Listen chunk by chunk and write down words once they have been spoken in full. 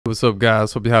What's up,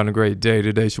 guys? Hope you're having a great day.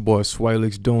 Today it's your boy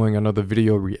Swaylex doing another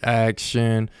video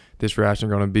reaction. This reaction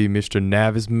is going to be Mr.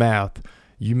 Navis Mouth.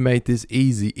 You Made This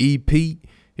Easy EP.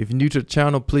 If you're new to the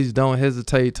channel, please don't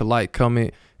hesitate to like,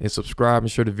 comment, and subscribe,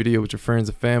 and share the video with your friends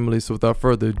and family. So without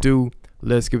further ado,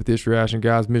 let's get with this reaction,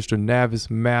 guys. Mr. Navis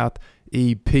Mouth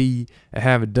EP. I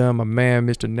haven't done my man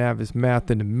Mr. Navis Mouth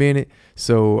in a minute,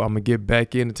 so I'm gonna get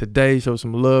back into today, show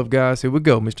some love, guys. Here we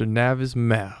go. Mr. Navis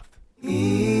Mouth.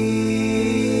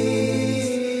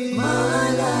 My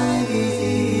life is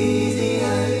easier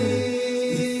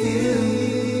with you.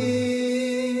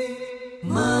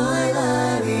 My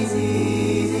life is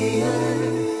easier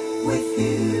with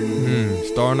you.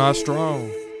 Starting out strong.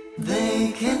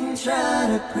 They can try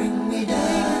to bring me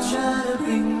down,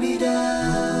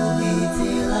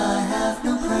 till I have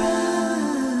no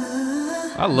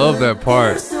crown. I love that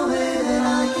part. There's no way that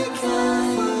I can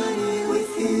find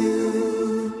with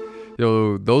you.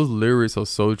 Yo, those lyrics are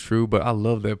so true, but I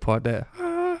love that part. That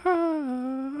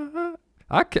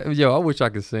I wish I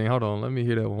could sing. Hold on, let me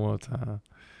hear that one more time.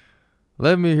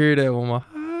 Let me hear that one more.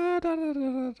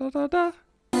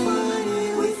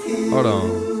 Hold on.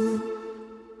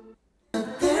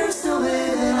 There's no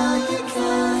way that I can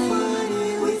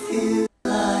find with you.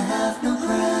 I have no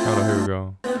crown. Hold on, here we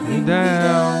go.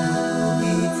 Down.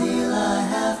 Till I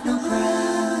have no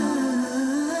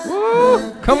crown.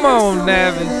 Woo! Come on,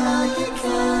 Navis.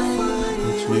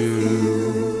 With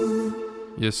you.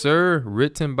 Yes, sir.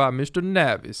 Written by Mr.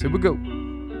 Navis. Here we go.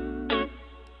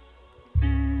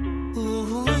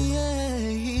 Ooh, yeah,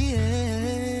 yeah.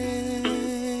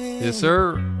 Yes,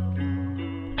 sir.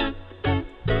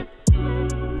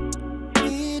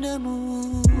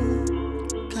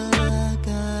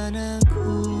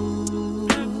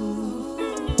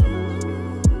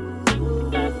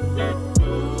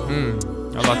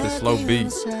 I like the slow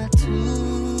beat.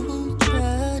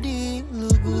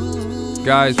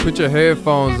 Guys, put your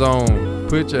headphones on.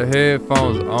 Put your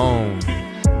headphones on.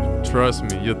 Trust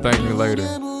me, you'll thank me later.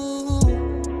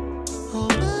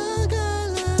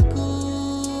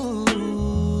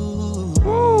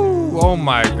 Woo! Oh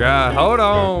my God. Hold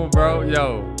on, bro.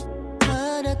 Yo.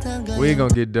 We ain't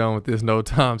gonna get done with this no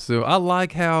time soon. I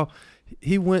like how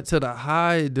he went to the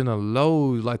high then the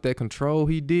lows, like that control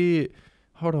he did.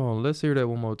 Hold on, let's hear that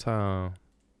one more time.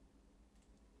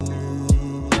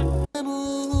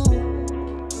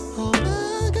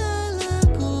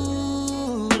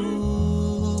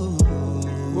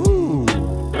 Woo,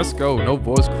 let's go. No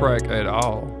voice crack at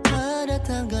all.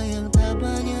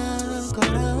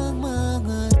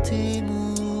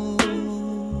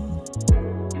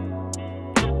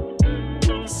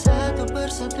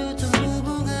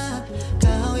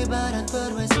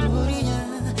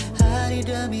 Hari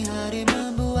demi hari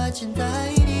membuat cinta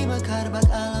ini mekar bak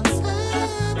alam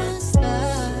semesta.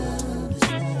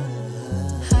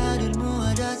 Hadirmu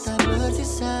ada tak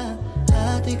bersisa,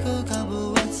 hatiku kau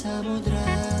buat samudra.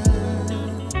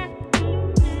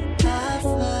 I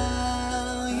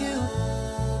found you.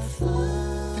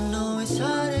 I know it's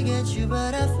hard to get you,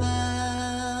 but I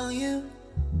found you.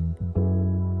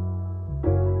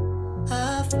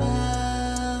 I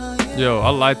found you. Yo, I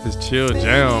like this chill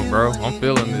jam, bro. I'm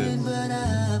feeling this.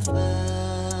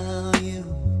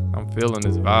 I'm feeling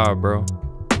this vibe, bro.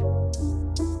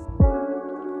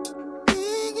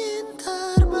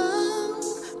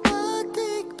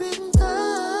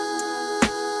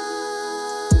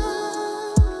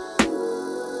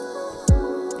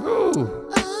 Ooh.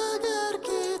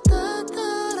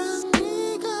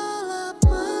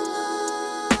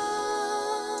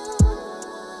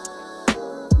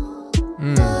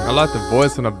 I like the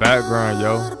voice in the background,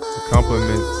 yo. The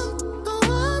compliments.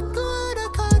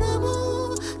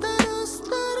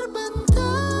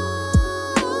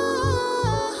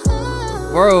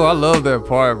 Bro, I love that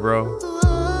part, bro.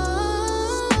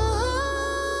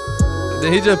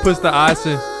 Then he just puts the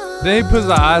icing. Then he puts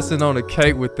the icing on the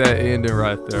cake with that ending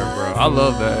right there, bro. I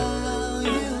love that.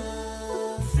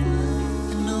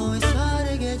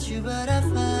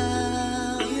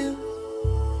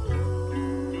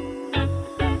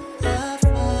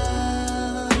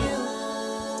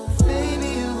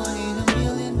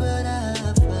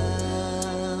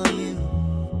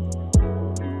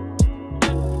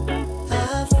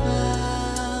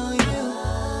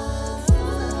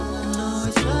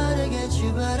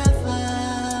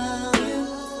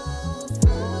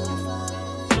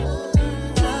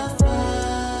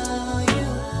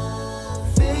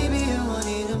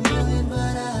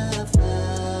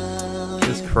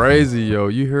 Crazy, yo.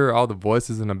 You hear all the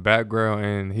voices in the background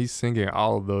and he's singing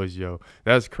all of those, yo.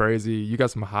 That's crazy. You got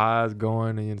some highs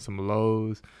going and some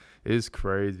lows. It's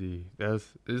crazy. It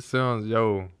sounds,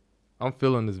 yo, I'm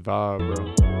feeling this vibe, bro.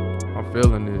 I'm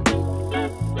feeling this.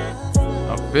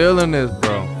 I'm feeling this,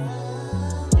 bro.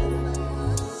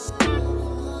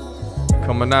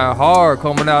 Coming out hard,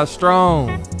 coming out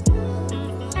strong.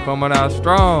 Coming out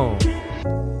strong.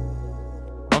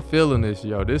 I'm feeling this,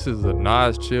 yo. This is a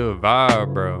nice, chill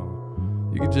vibe, bro.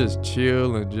 You can just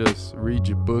chill and just read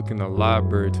your book in the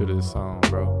library to this song,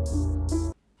 bro.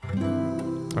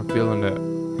 I'm feeling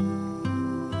that.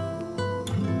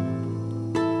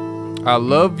 I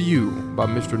Love You by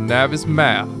Mr. Navis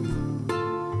Math.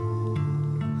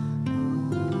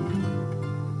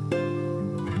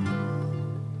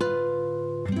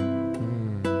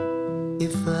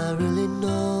 If I really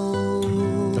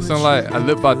know, It sounds like I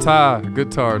Live by Ty,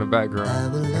 guitar in the background. I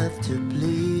will have to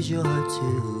please your heart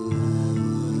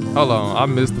too. Hold on, I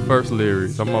missed the first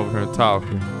lyrics. I'm over here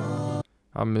talking.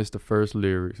 I missed the first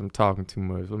lyrics. I'm talking too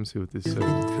much. Let me see what this says. Here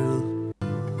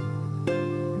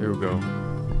we go.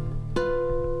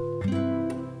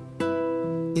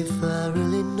 If I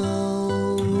really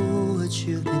know what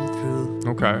you've been through,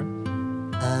 Okay.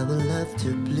 I will have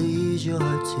to please your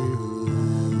heart too.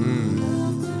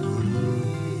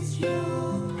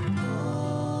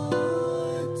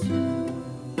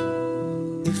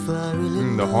 If I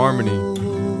really The harmony. know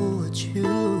what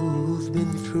you've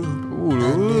been through, Ooh, I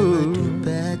never do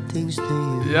bad things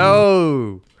to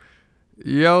you.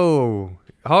 Yo,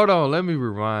 hold on. Let me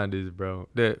rewind this, bro.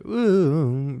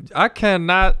 I can't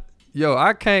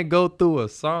go through a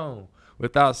song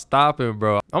without stopping,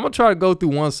 bro. I'm gonna try to go through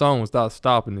one song without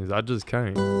stopping this. I just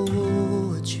can't.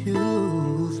 What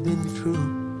you've been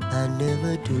through, I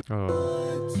never do.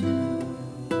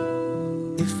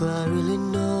 If I really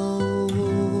know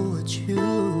what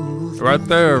you've Right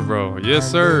there, bro. Yes,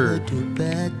 sir. I never do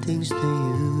bad things to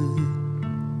you.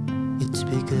 It's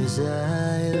because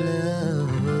I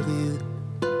love you.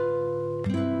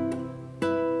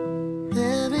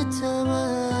 Every time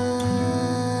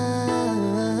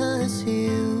I see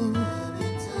you,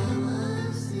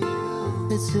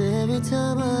 it's every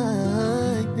time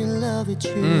I'm in love with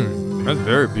you. That's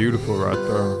very beautiful right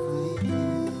there.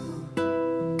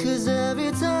 Cause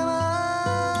every time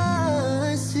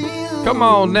I see you, Come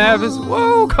on, Navis.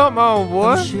 Whoa, come on,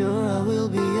 boy. I'm sure I will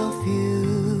be your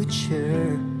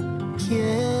future.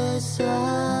 Yes,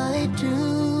 I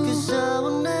do. Cause I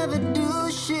will never do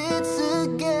shits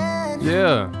again.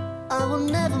 Yeah. I will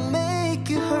never make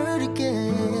you hurt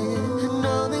again. And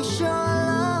I'll make sure you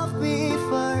love me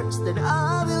first, then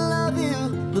I will love you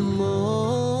the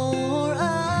more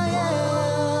I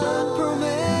am. I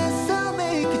promise I'll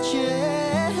make a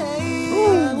change.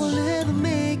 I will never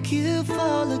make you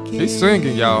fall again. He's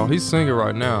singing, y'all. He's singing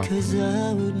right now. Cause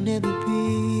I would never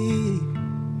be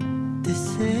the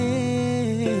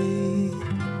same.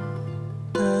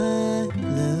 I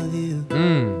love you.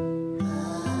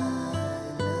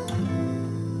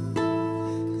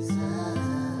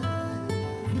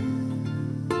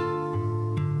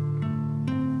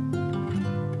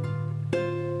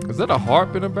 Is that a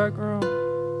harp in the background?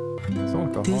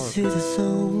 Sounds like a This harp. is a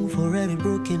song for every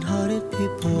broken-hearted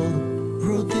people.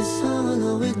 Wrote this song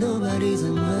alone with nobody's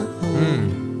in my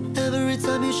home. Every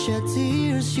time you shed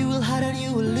tears, you will hide and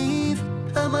you will leave.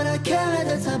 I might not care at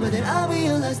the time, but then I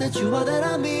realize that you are that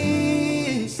I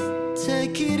miss.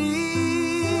 Take it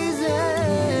easy,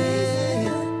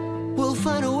 we'll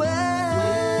find a way.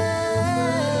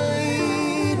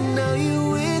 Now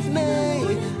you with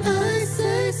me, I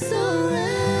say sorry.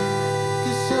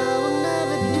 Cause I will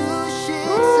never do shit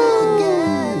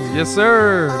again. Yes,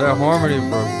 sir. That harmony,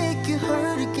 bro. Make you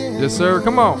hurt again. Yes, sir.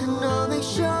 Come on. And I'll make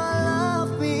sure you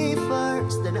love me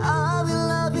first, then I will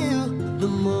love you the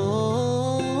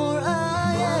more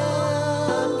I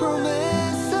am. I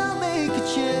promise I'll make a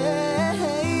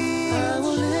change. I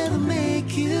will never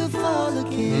make you fall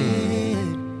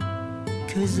again.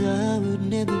 Cause I would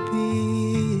never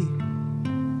be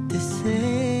the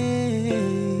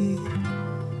same.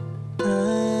 I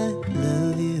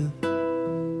love you.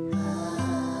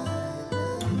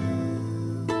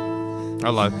 I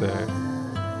like that.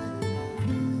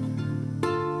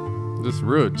 Just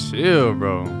real chill,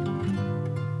 bro.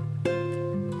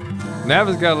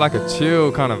 Navis got like a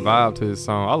chill kind of vibe to his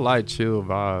song. I like chill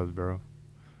vibes, bro.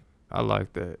 I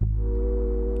like that.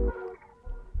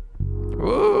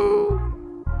 Woo!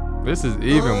 This is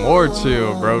even more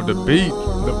chill, bro. The beat,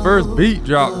 the first beat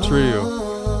drop trill.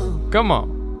 Come on.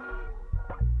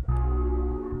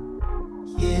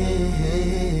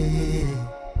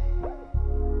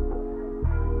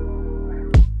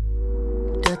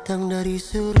 Datang dari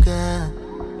surga,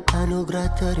 anugerah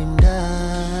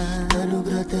terindah,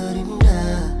 anugerah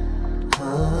terindah.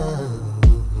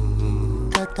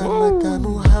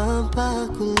 Mata-matamu hampa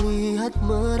kulihat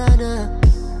merana.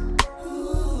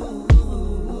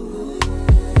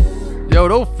 Yo,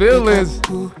 those feelings.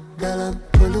 Dekatmu dalam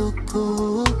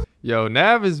pelukku. Yo,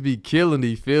 Navis be killing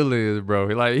these feelings, bro.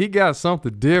 Like, he got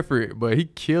something different, but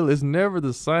it's never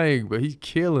the same, but he's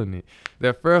killing it.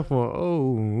 That first one,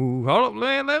 oh, hold up,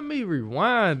 man. Let me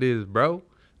rewind this, bro.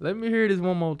 Let me hear this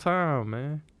one more time,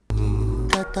 man. He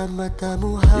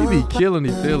be killing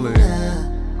these feelings.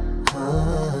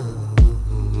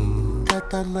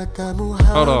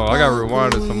 Hold on, I gotta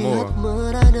rewind it some more.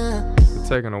 It's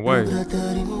taken away.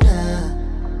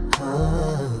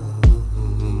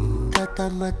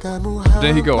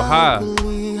 Then he go high.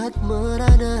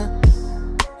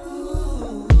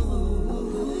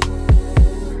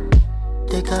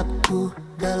 Dekapmu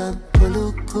dalam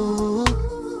pelukku,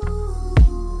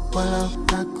 walau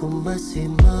aku masih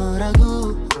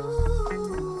meragu.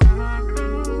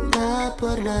 Tak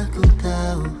pernah ku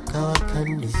tahu kau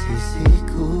akan di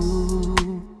sisiku.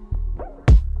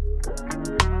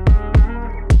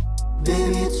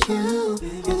 Baby, it's you.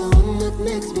 You're the one that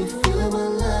makes me feel my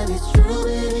life is true.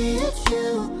 Baby, it's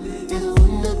you. You're the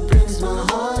one that brings my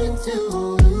heart into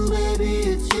blue.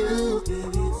 Baby, it's you.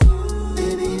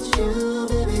 Baby, it's you.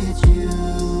 Baby, it's you.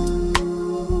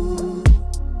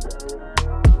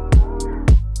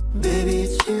 Baby,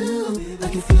 it's you. I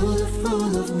can feel the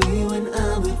full of me when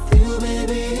I'm with you.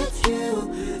 Baby, it's you.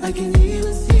 I can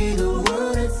even see the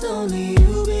world. It's only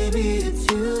you. Baby, it's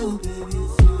you.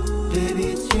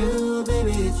 Baby, it's you.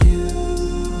 Baby, it's you.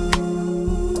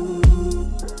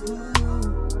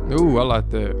 Ooh, I like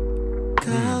that.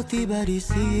 Kau tiba di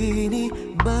sini,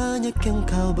 banyak yang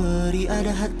kau beri,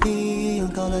 ada hati yang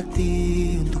kau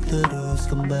latih untuk terus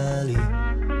kembali.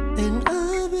 And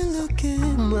I've been looking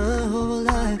my whole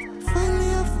life,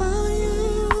 finally I found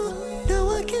you.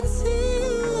 Now I can see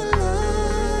you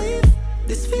alive.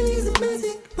 This feeling's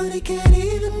amazing, but I can't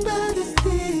even buy this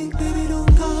thing. Baby, don't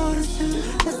go to sleep.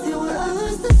 I still want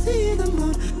us to see the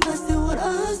moon. I still want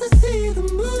us to see the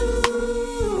moon.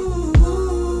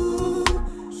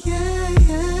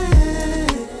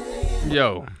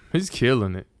 Yo, he's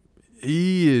killing it.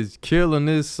 He is killing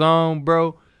this song,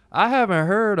 bro. I haven't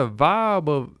heard a vibe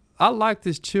of, I like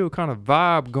this chill kind of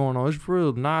vibe going on. It's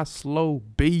real nice, slow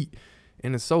beat,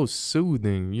 and it's so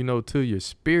soothing, you know, to your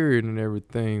spirit and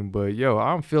everything. But yo,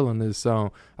 I'm feeling this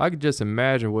song. I could just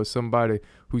imagine what somebody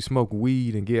who smoke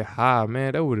weed and get high,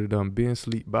 man, that would have done been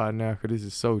sleep by now, because this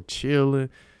is so chilling.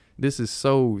 This is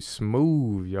so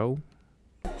smooth, yo.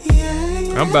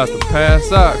 I'm about to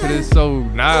pass out because it's so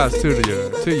nice to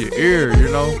your ear, you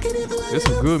know. It's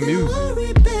some good music.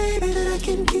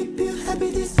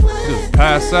 Just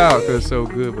pass out because it's so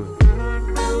good. But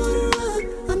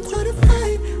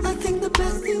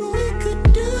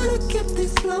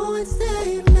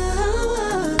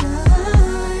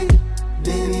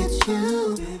baby, it's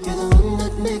you. You're the one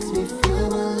that makes me feel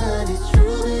my life is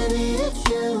true. Baby, it's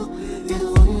you. You're the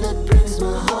one that brings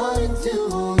my heart into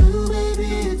all new. Baby,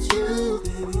 it's you.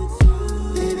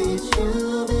 Baby, it's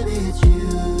you. Baby, it's you.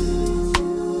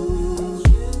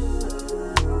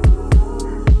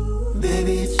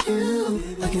 Baby, it's you.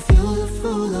 I can feel the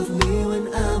full of me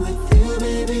when I'm with you.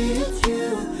 Baby, it's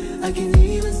you. I can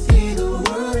even see the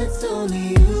world. It's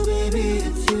only you. Baby,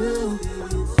 it's you.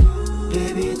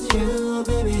 Baby, it's you.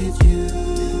 Baby, it's you.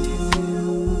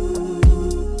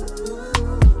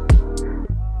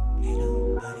 Ain't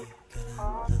nobody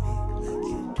gonna love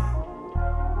me like you do.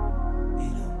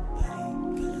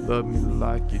 love me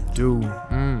like you do.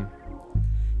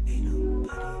 Ain't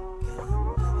nobody gonna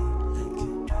love you like you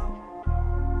do.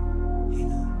 Ain't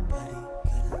nobody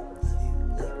gonna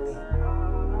love you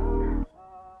like me.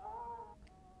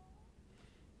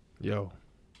 Yo,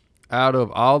 out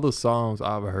of all the songs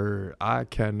I've heard, I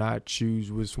cannot choose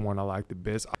which one I like the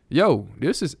best. Yo,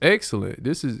 this is excellent.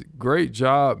 This is great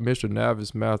job, Mr.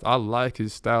 Navis Mouth. I like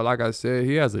his style. Like I said,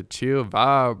 he has a chill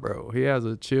vibe, bro. He has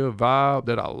a chill vibe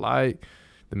that I like.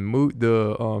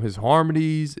 His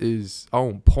harmonies is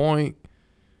on point.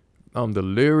 The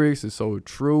lyrics is so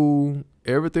true.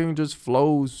 Everything just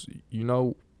flows, you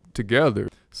know, together.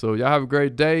 So y'all have a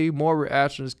great day. More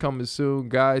reactions coming soon,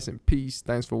 guys, and peace.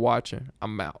 Thanks for watching.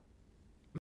 I'm out.